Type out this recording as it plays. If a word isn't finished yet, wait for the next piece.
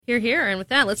Hear, hear. And with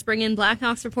that, let's bring in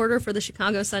Blackhawks reporter for the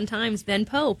Chicago Sun-Times, Ben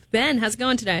Pope. Ben, how's it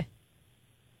going today?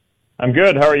 I'm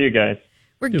good. How are you guys?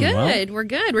 We're good. Well. We're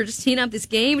good. We're just teeing up this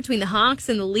game between the Hawks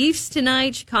and the Leafs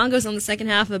tonight. Chicago's on the second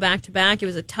half of a back-to-back. It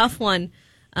was a tough one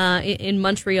in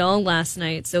Montreal last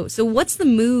night. So what's the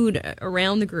mood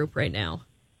around the group right now?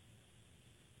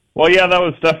 Well, yeah, that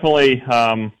was definitely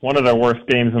one of their worst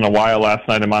games in a while last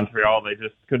night in Montreal. They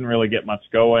just couldn't really get much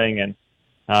going, and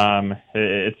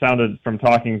it sounded from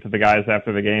talking to the guys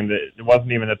after the game that it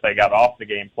wasn't even that they got off the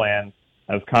game plan.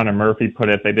 As Connor Murphy put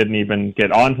it, they didn't even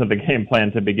get onto the game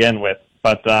plan to begin with.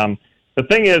 But the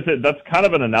thing is, that's kind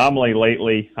of an anomaly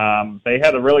lately. They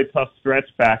had a really tough stretch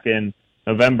back in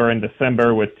November and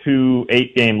December with 2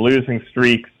 8-game losing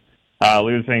streaks,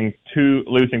 losing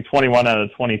 21 out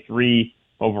of 23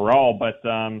 overall. But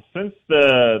since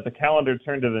the calendar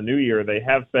turned to the new year, they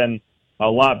have been a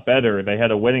lot better. They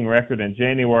had a winning record in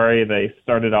January. They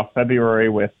started off February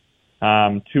with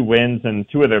 2 wins and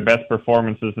 2 of their best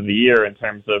performances of the year in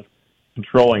terms of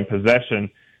controlling possession.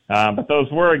 But those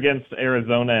were against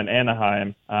Arizona and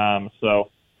Anaheim, so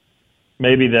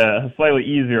maybe the slightly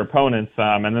easier opponents.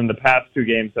 And then the past 2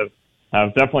 games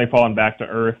have definitely fallen back to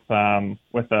earth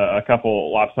with a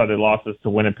couple lopsided losses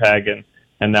to Winnipeg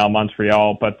and now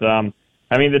Montreal. But,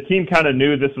 I mean, the team kind of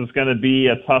knew this was going to be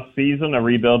a tough season, a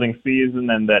rebuilding season,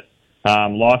 and that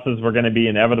losses were going to be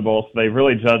inevitable. So they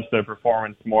really judged their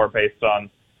performance more based on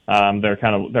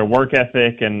their work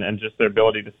ethic and just their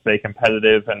ability to stay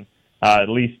competitive and at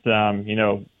least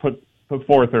put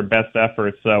forth their best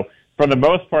efforts. So for the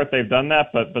most part, they've done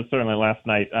that, but certainly last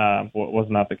night was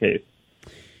not the case.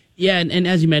 Yeah, and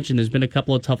as you mentioned, there's been a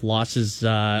couple of tough losses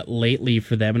lately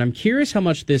for them, and I'm curious how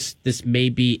much this may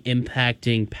be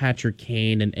impacting Patrick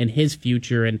Kane and his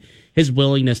future and his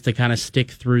willingness to kind of stick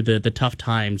through the tough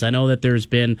times. I know that there's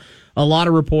been a lot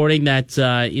of reporting that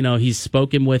he's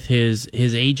spoken with his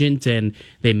agent, and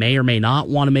they may or may not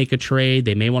want to make a trade.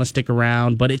 They may want to stick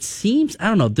around, but it seems,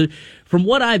 I don't know, from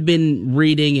what I've been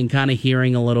reading and kind of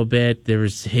hearing a little bit,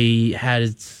 he had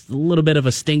a little bit of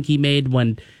a stink he made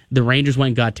when the Rangers went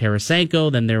and got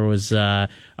Tarasenko. Then there was a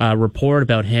report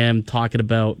about him talking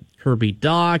about Kirby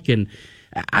Dach, and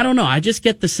I don't know. I just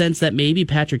get the sense that maybe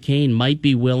Patrick Kane might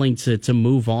be willing to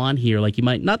move on here. Like, he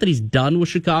might, not that he's done with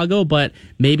Chicago, but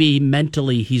maybe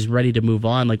mentally he's ready to move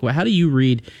on. Like, how do you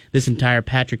read this entire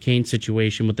Patrick Kane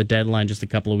situation with the deadline just a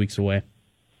couple of weeks away?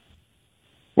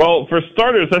 Well, for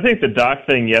starters, I think the Dach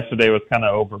thing yesterday was kind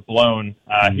of overblown.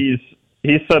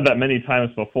 He's said that many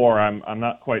times before. I'm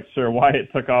not quite sure why it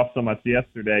took off so much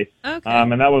yesterday. Okay.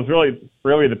 And that was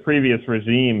really the previous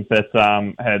regime that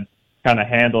had kind of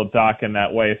handled Dach in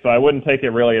that way. So I wouldn't take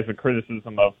it really as a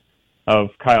criticism of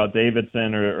Kyle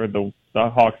Davidson or the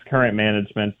Hawks' current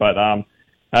management. But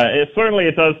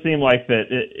it does seem like that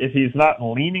if he's not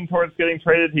leaning towards getting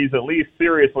traded, he's at least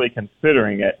seriously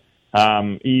considering it.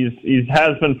 He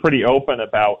has been pretty open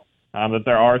about that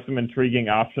there are some intriguing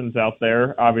options out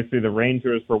there. Obviously, the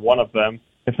Rangers were one of them,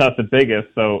 if not the biggest.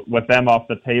 So with them off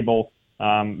the table,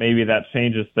 maybe that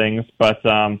changes things. But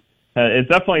it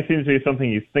definitely seems to be something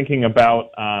he's thinking about.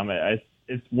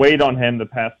 It's weighed on him the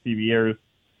past few years,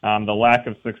 the lack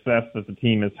of success that the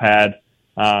team has had.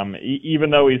 Even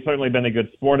though he's certainly been a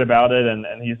good sport about it,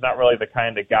 and he's not really the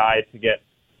kind of guy to get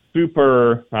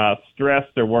super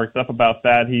stressed or worked up about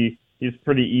that. He's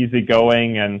pretty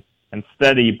easygoing and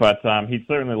steady, but he'd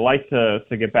certainly like to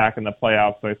get back in the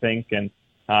playoffs, I think. And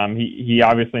he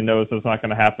obviously knows it's not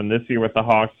going to happen this year with the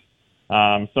Hawks.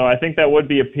 So I think that would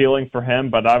be appealing for him,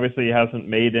 but obviously he hasn't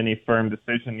made any firm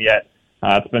decision yet.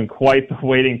 It's been quite the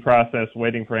waiting process,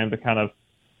 waiting for him to kind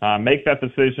of make that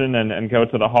decision and go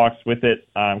to the Hawks with it,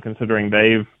 considering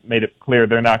they've made it clear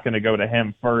they're not going to go to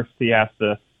him first. He has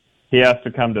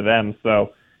to come to them.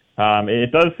 So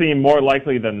it does seem more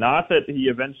likely than not that he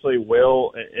eventually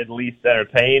will at least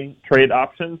entertain trade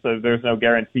options. So there's no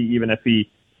guarantee, even if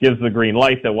he gives the green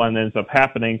light, that one ends up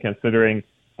happening, considering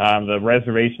the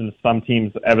reservations some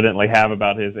teams evidently have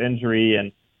about his injury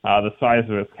and the size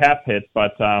of his cap hit.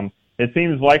 But it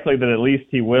seems likely that at least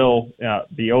he will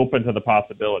be open to the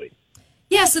possibility.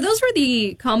 Yeah, so those were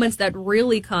the comments that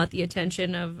really caught the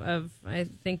attention of I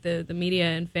think, the media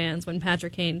and fans when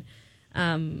Patrick Kane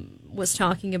was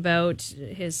talking about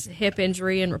his hip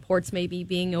injury and reports maybe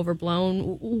being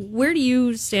overblown. Where do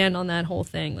you stand on that whole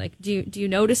thing? Like, do you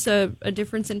notice a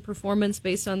difference in performance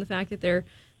based on the fact that there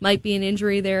might be an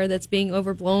injury there that's being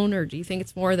overblown, or do you think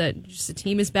it's more that just the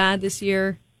team is bad this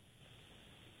year?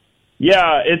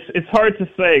 Yeah, it's hard to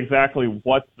say exactly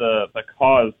what the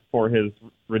cause for his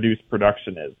reduced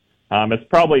production is. It's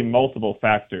probably multiple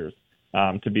factors.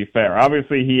 to be fair.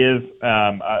 Obviously, he is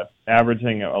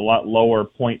averaging a lot lower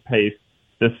point pace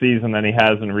this season than he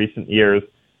has in recent years.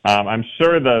 I'm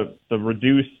sure the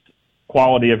reduced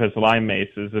quality of his line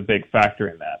mates is a big factor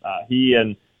in that. He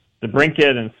and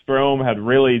DeBrincat and Strome had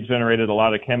really generated a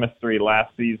lot of chemistry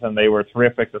last season. They were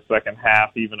terrific the second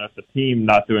half, even if the team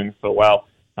not doing so well.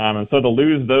 And so to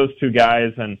lose those two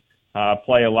guys and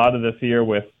play a lot of this year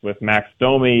with Max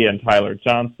Domi and Tyler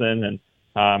Johnson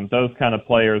and those kind of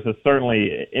players has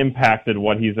certainly impacted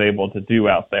what he's able to do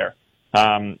out there.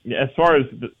 As far as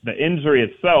the injury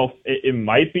itself, it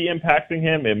might be impacting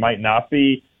him. It might not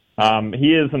be.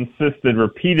 He has insisted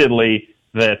repeatedly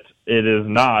that it is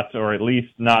not, or at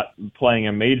least not playing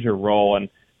a major role, and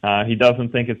he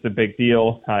doesn't think it's a big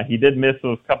deal. He did miss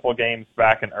those couple of games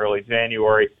back in early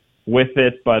January with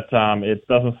it, but it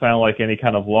doesn't sound like any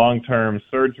kind of long-term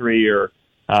surgery or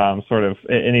sort of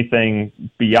anything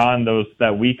beyond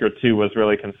that week or two was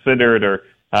really considered or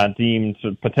deemed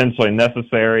potentially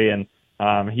necessary. And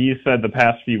he said the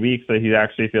past few weeks that he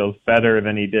actually feels better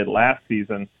than he did last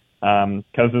season,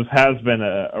 because this has been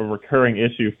a recurring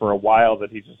issue for a while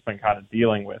that he's just been kind of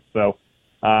dealing with. So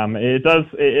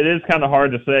it is kind of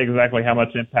hard to say exactly how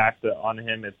much impact on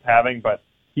him it's having, but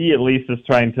he at least is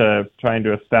trying to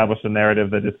establish a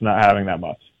narrative that it's not having that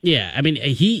much. Yeah, I mean,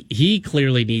 he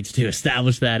clearly needs to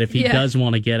establish that if he does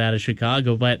want to get out of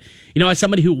Chicago. But, as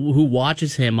somebody who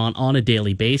watches him on a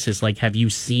daily basis, like, have you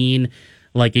seen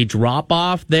like a drop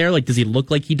off there? Like, does he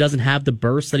look like he doesn't have the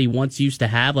burst that he once used to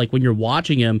have? Like, when you're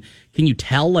watching him, can you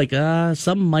tell like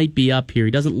something might be up here?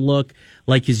 He doesn't look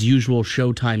like his usual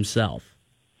Showtime self.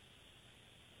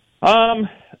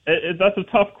 That's a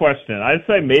tough question. I'd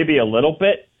say maybe a little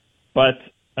bit, but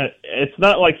it's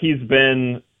not like he's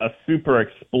been a super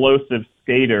explosive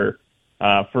skater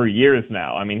for years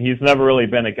now. I mean, he's never really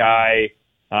been a guy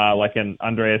like an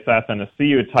Andreas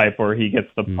Athanasiou type where he gets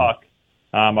the puck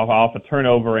off a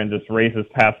turnover and just races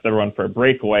past everyone for a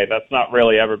breakaway. That's not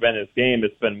really ever been his game.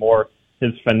 It's been more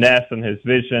his finesse and his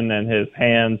vision and his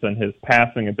hands and his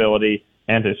passing ability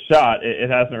and his shot.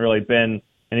 It hasn't really been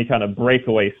any kind of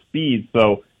breakaway speed.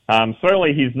 So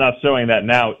certainly he's not showing that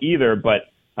now either, but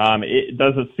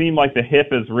does it seem like the hip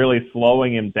is really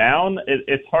slowing him down?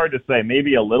 It's hard to say.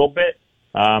 Maybe a little bit,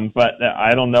 but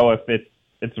I don't know if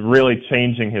it's really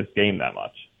changing his game that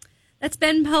much. That's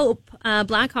Ben Pope,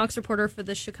 Blackhawks reporter for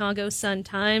the Chicago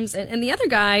Sun-Times. And the other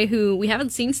guy who we haven't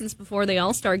seen since before the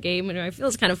All-Star game, and I feel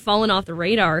has kind of fallen off the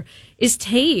radar, is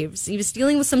Taves. He was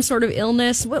dealing with some sort of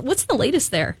illness. What's the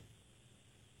latest there?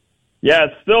 Yeah,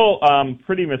 it's still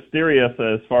pretty mysterious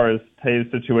as far as Taves'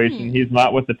 situation. He's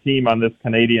not with the team on this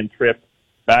Canadian trip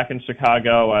back in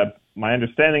Chicago. My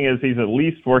understanding is he's at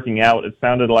least working out. It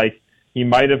sounded like he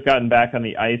might have gotten back on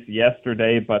the ice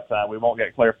yesterday, but we won't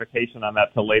get clarification on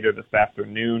that till later this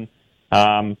afternoon.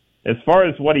 As far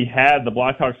as what he had, the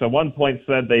Blackhawks at one point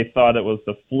said they thought it was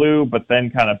the flu, but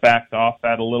then kind of backed off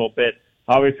that a little bit.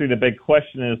 Obviously, the big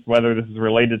question is whether this is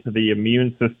related to the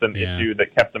immune system issue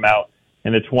that kept him out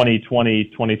in the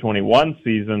 2020-2021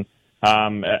 season.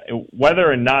 Whether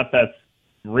or not that's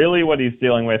really what he's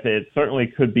dealing with, it certainly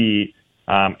could be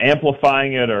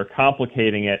amplifying it or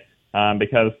complicating it,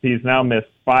 because he's now missed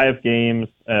 5 games,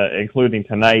 including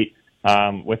tonight,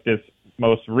 with this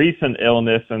most recent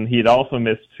illness, and he'd also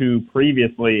missed 2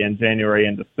 previously in January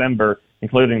and December,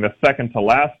 including the second to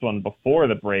last one before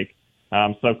the break.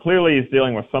 So clearly he's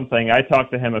dealing with something. I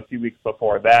talked to him a few weeks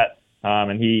before that,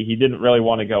 and he didn't really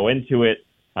want to go into it.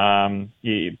 But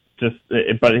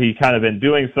he kind of in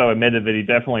doing so admitted that he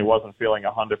definitely wasn't feeling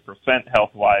 100%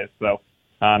 health-wise. So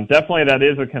definitely that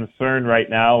is a concern right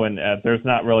now, and there's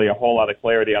not really a whole lot of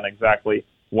clarity on exactly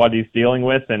what he's dealing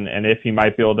with and if he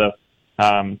might be able to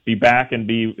be back and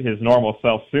be his normal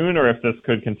self soon, or if this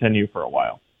could continue for a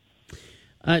while.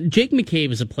 Jake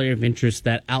McCabe is a player of interest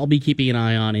that I'll be keeping an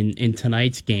eye on in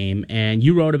tonight's game, and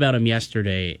you wrote about him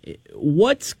yesterday.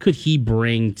 What could he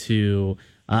bring to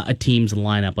a team's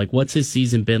lineup? Like, what's his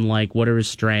season been like? What are his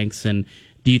strengths? And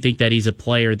do you think that he's a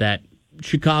player that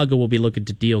Chicago will be looking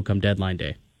to deal come deadline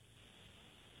day?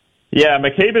 Yeah,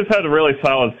 McCabe has had a really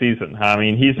solid season. I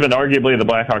mean, he's been arguably the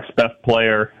Blackhawks' best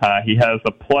player. He has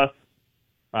a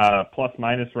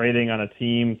plus-minus rating on a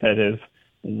team that is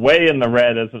way in the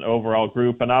red as an overall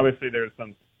group, and obviously there's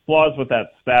some flaws with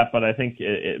that stat, but I think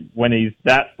when he's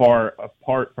that far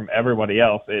apart from everybody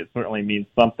else, it certainly means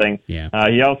something. Yeah.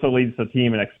 He also leads the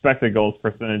team in expected goals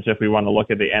percentage if we want to look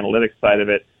at the analytics side of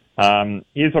it.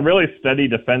 He's a really steady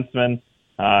defenseman.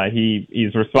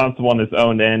 He's responsible on his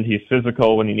own end. He's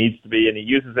physical when he needs to be, and he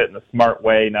uses it in a smart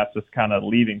way, not just kind of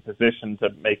leaving position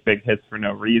to make big hits for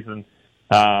no reason.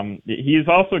 He's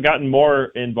also gotten more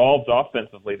involved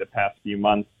offensively the past few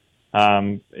months.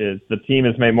 The team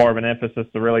has made more of an emphasis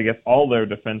to really get all their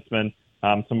defensemen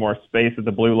some more space at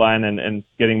the blue line and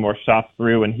getting more shots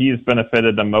through, and he's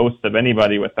benefited the most of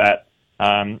anybody with that.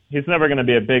 He's never going to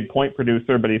be a big point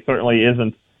producer, but he certainly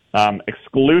isn't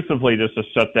exclusively just a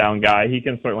shutdown guy. He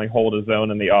can certainly hold his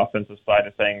own in the offensive side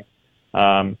of things.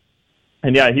 And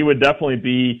yeah, he would definitely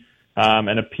be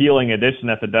an appealing addition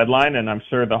at the deadline, and I'm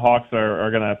sure the Hawks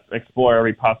are going to explore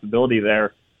every possibility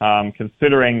there,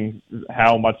 considering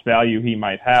how much value he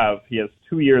might have. He has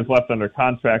 2 years left under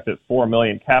contract at $4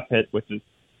 million cap hit, which is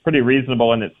pretty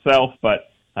reasonable in itself, but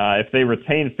if they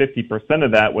retain 50%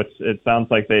 of that, which it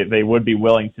sounds like they would be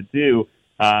willing to do,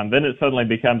 then it suddenly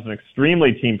becomes an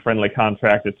extremely team-friendly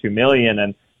contract at $2 million,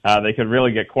 and they could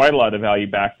really get quite a lot of value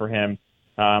back for him.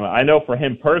 I know for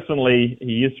him personally,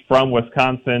 he is from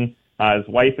Wisconsin. His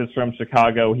wife is from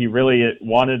Chicago. He really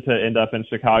wanted to end up in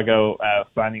Chicago,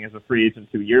 signing as a free agent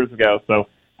 2 years ago. So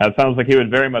it sounds like he would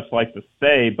very much like to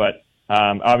stay, but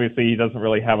obviously he doesn't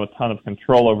really have a ton of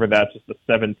control over that, just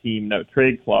a 7-team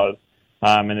no-trade clause.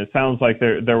 And it sounds like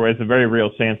there was a very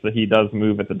real chance that he does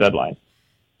move at the deadline.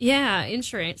 Yeah,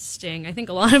 interesting. I think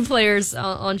a lot of players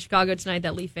on Chicago tonight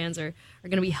that Leaf fans are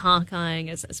going to be hawk-eyeing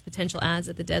as potential ads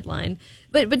at the deadline.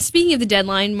 But speaking of the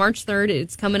deadline, March 3rd,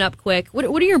 it's coming up quick. What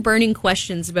are your burning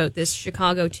questions about this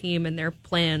Chicago team and their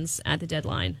plans at the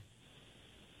deadline?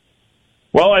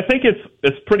 Well, I think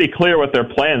it's pretty clear what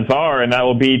their plans are, and that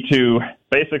will be to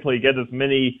basically get as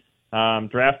many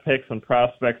draft picks and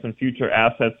prospects and future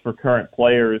assets for current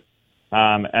players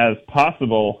as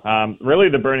possible. Really,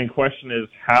 the burning question is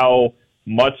how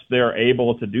much they're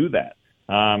able to do that.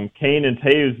 Kane and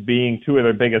Toews being two of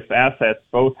their biggest assets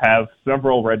both have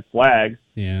several red flags.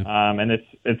 Yeah. And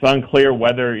it's unclear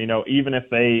whether, even if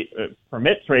they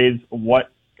permit trades, what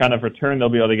kind of return they'll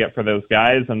be able to get for those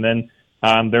guys. And then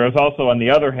there is also, on the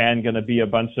other hand, going to be a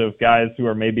bunch of guys who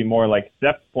are maybe more like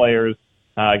depth players,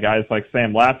 guys like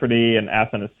Sam Lafferty and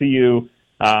Athanasiou,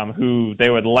 who they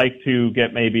would like to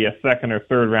get maybe a second or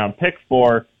third round pick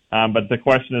for. But the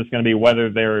question is going to be whether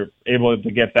they're able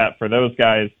to get that for those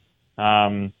guys,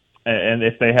 and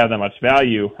if they have that much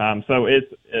value. So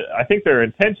I think their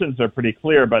intentions are pretty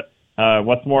clear, but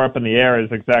what's more up in the air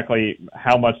is exactly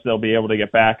how much they'll be able to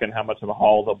get back and how much of a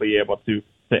haul they'll be able to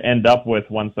end up with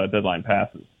once that deadline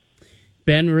passes.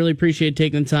 Ben, really appreciate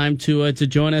taking the time to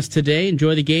join us today.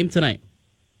 Enjoy the game tonight.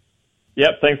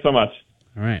 Yep, thanks so much.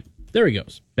 All right. There he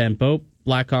goes. Ben Pope,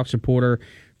 Blackhawks reporter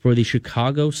for the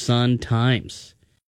Chicago Sun-Times.